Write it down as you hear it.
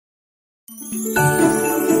You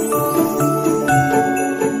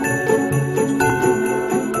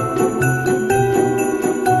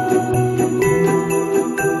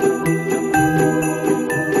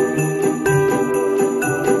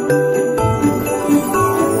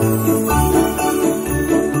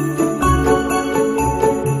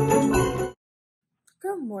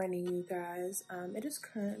guys, it is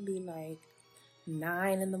currently like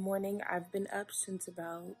 9 in the morning. I've been up since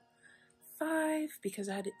about 5 because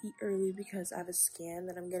I had to eat early because I have a scan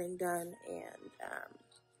that I'm getting done, and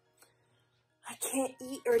I can't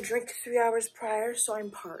eat or drink 3 hours prior, so I'm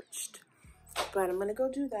parched. But I'm gonna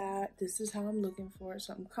go do that. This is how I'm looking for it,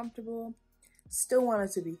 so I'm comfortable. Still want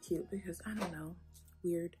it to be cute because I don't know,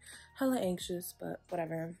 weird, hella anxious, but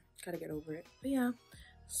whatever, gotta get over it. But yeah,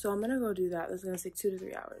 so I'm gonna go do that. This is gonna take 2 to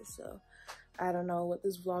 3 hours, so I don't know what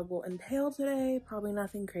this vlog will entail today. Probably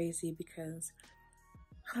nothing crazy because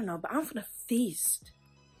I don't know, but I'm gonna feast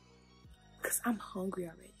because I'm hungry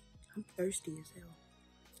already. I'm thirsty as hell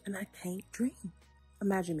and I can't drink.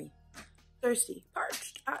 Imagine me, thirsty,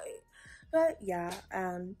 parched. But yeah,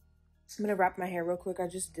 I'm gonna wrap my hair real quick. I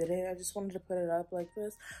just did it. I just wanted to put it up like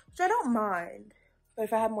this, which I don't mind, but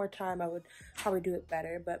if I had more time I would probably do it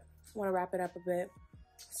better. But I want to wrap it up a bit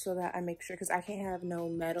so that I make sure, because I can't have no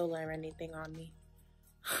metal or anything on me.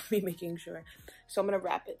 Me making sure. So I'm gonna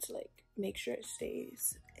wrap it to like make sure it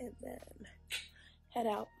stays and then head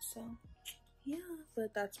out. So yeah,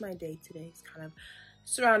 but that's my day today. It's kind of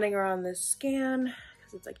surrounding around this scan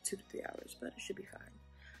because it's like 2 to 3 hours, but it should be fine.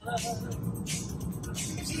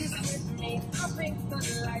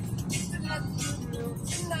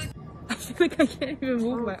 I feel like I can't even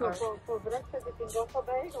move my arm.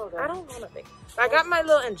 I don't want to think. I got my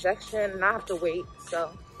little injection and I have to wait,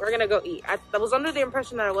 so we're gonna go eat. I was under the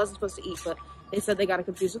impression that I wasn't supposed to eat, but they said they got it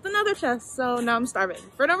confused with another test, so now I'm starving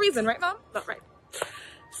for no reason, right, Mom? Not right.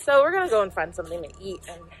 So we're gonna go and find something to eat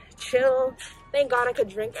and chill. Thank God I could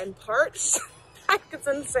drink and parch. Like, it's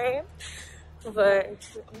insane, but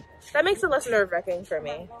that makes it less nerve-wracking for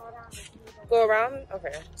me. Go around?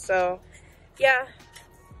 Okay, so yeah.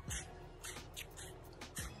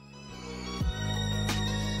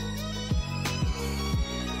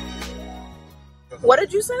 What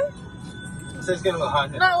did you say? It says getting a little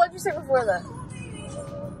hot here. No, what did you say before that?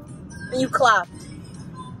 And you clapped.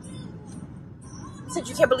 You said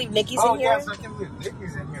you can't believe Nikki's in here? Oh, yes, I can't believe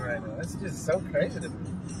Nikki's in here right now. That's just so crazy to me.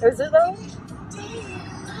 Is it though?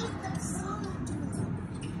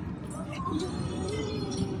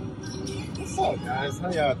 What's up, guys?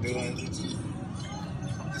 How y'all doing?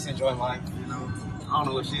 Just enjoying life, you know. I don't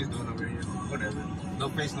know what she's doing over here. Whatever. No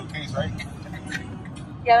face, no case, right?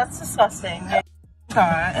 Yeah, that's disgusting.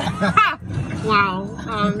 God. Wow.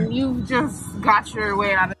 You just got your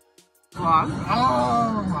way out of the vlog.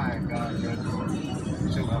 Oh my God.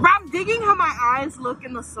 Bro, I'm digging how my eyes look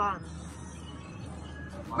in the sun.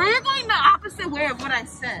 Bro, you're going the opposite way of what I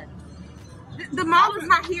said. The mall is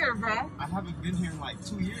not here, bro. I haven't been here in like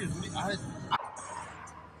 2 years.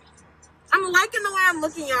 I'm liking the way I'm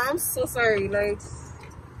looking at. I'm so sorry. Like,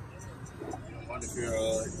 I wonder if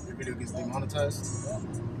your video gets demonetized.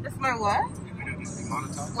 If my what? Your video gets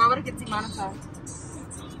demonetized. Why would it get demonetized?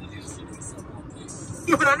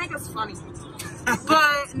 Yeah, but I think it's funny.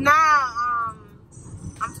 But now,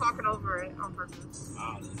 I'm talking over it on purpose.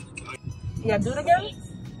 Yeah, do it again?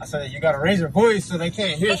 I said you gotta raise your voice so they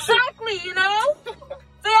can't hear. Exactly, you know? So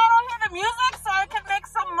y'all don't hear the music so I can make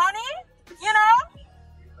some money, you know?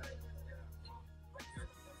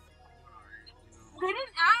 They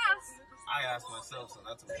didn't ask. I asked myself, so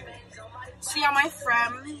that's okay. So yeah, my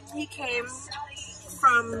friend, he came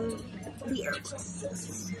from the airport.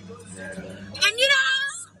 And you know,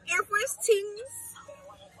 Air Force teams.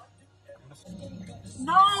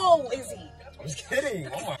 No, Izzy. I'm just kidding. Oh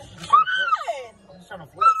my God. I'm just trying to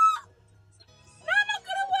flex. No, I'm not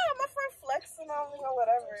good at what? My friend flexing on me or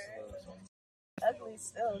whatever. Ugly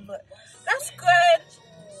still, but that's good.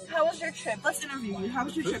 How was your trip? Let's interview you. How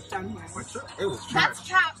was your trip down here? My trip? It was trash. That's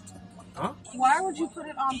chopped. Huh? Why would you put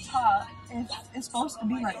it on top if it's supposed to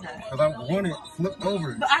be like that? Because I want it flipped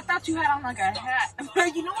over. But I thought you had on like a hat.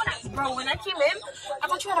 You know what, bro? When I came in, I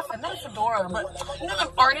thought you had not a fedora, but you know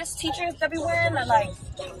the artist teachers that be wearing that, like,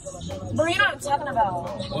 bro, you know what I'm talking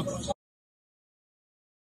about?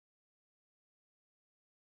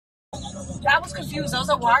 I was confused. I was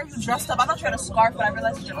like, why are you dressed up? I thought you had a scarf, but I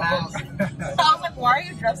realized you laughed. I was like, why are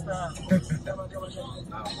you dressed up?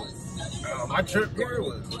 My trip here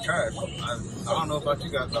was trash. I don't know about you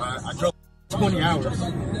guys, but I drove 20 hours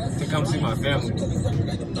to come see my family.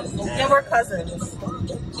 Yeah, we're cousins.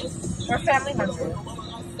 We're family members.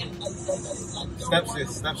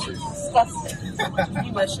 Stepsis. Disgusting.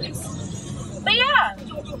 Delicious. But yeah,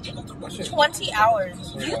 20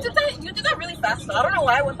 hours. You did that really fast though. I don't know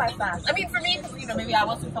why I went by fast. I mean, for me, because, you know, maybe I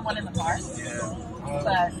was with someone in the car.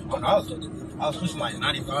 Yeah. But I was pushing like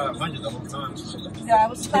 95, 100 the whole time. yeah, I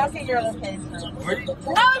was stalking your location. Where you? No,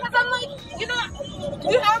 because I'm like, you know,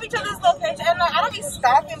 we have each other's location, and like, I don't be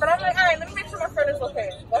stalking, but I'm like, all right, let me make sure my friend is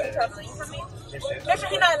located. While he's traveling for me, make sure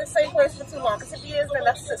he's not in the same place for too long. Because if he is, then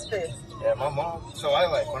that's suspicious. Yeah, my mom. So I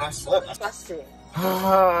like when I slept. That's it.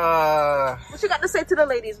 How What you got to say to the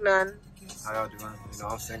ladies, man? y'all doing? You know,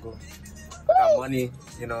 I'm single. I got money.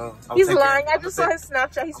 You know, He's lying. I just saw his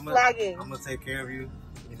Snapchat. He's flagging. I'm gonna take care of you.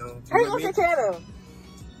 You know. How you gonna take care of him?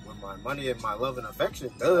 With my money and my love and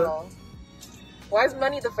affection. Duh. Oh. Why is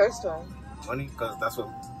money the first one? Money, because that's what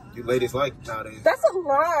you ladies like nowadays. That's a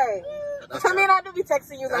lie. That's I mean, I do be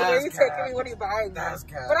texting you like, where are you taking me? What are you buying? That's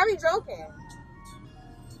cap. But I be joking.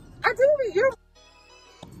 I do be. You're.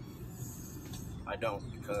 I don't,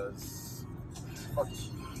 because fuck you.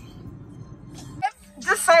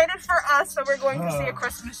 Decided for us that we're going to see a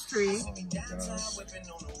Christmas tree. I can get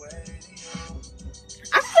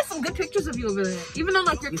some good pictures of you over there. Even on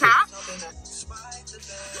like your cap.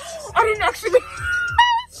 I didn't actually.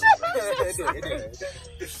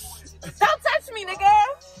 Don't touch me, nigga.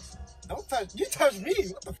 Don't touch. You touch me.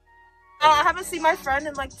 What the? I haven't seen my friend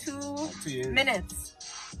in like 2 years. minutes.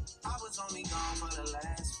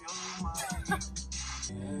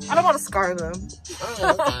 I don't want to scar them.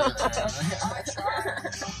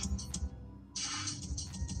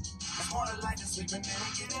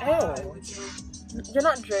 Oh, you're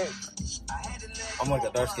not Drake. I'm like a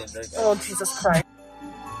dark skinned Drake. Oh, Jesus Christ.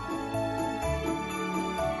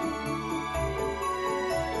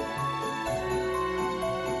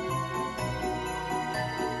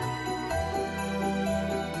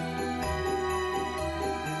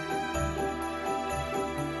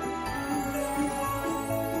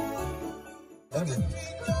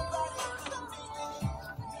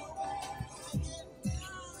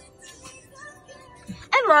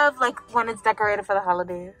 I love like when it's decorated for the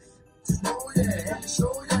holidays.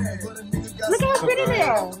 Look how pretty they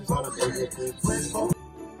are.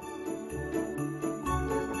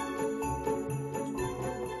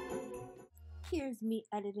 Here's me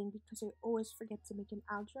editing because I always forget to make an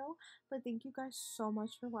outro. But thank you guys so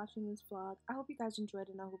much for watching this vlog. I hope you guys enjoyed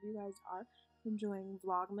it and I hope you guys are enjoying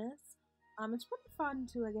Vlogmas. It's pretty fun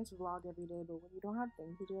to, I guess, vlog every day, but when you don't have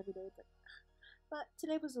things to do every day, it's like... But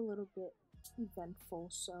today was a little bit eventful,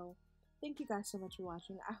 so thank you guys so much for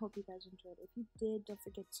watching. I hope you guys enjoyed. If you did, don't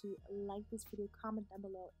forget to like this video, comment down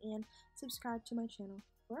below, and subscribe to my channel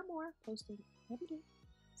for more posting every day,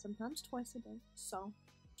 sometimes twice a day. So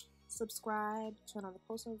subscribe, turn on the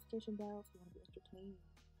post notification bell if you want to be entertained.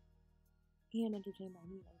 And entertained by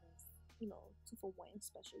me, I guess. You know, 2 for 1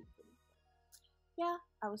 special. Yeah,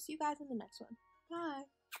 I will see you guys in the next one. Bye.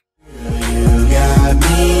 You got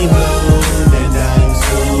me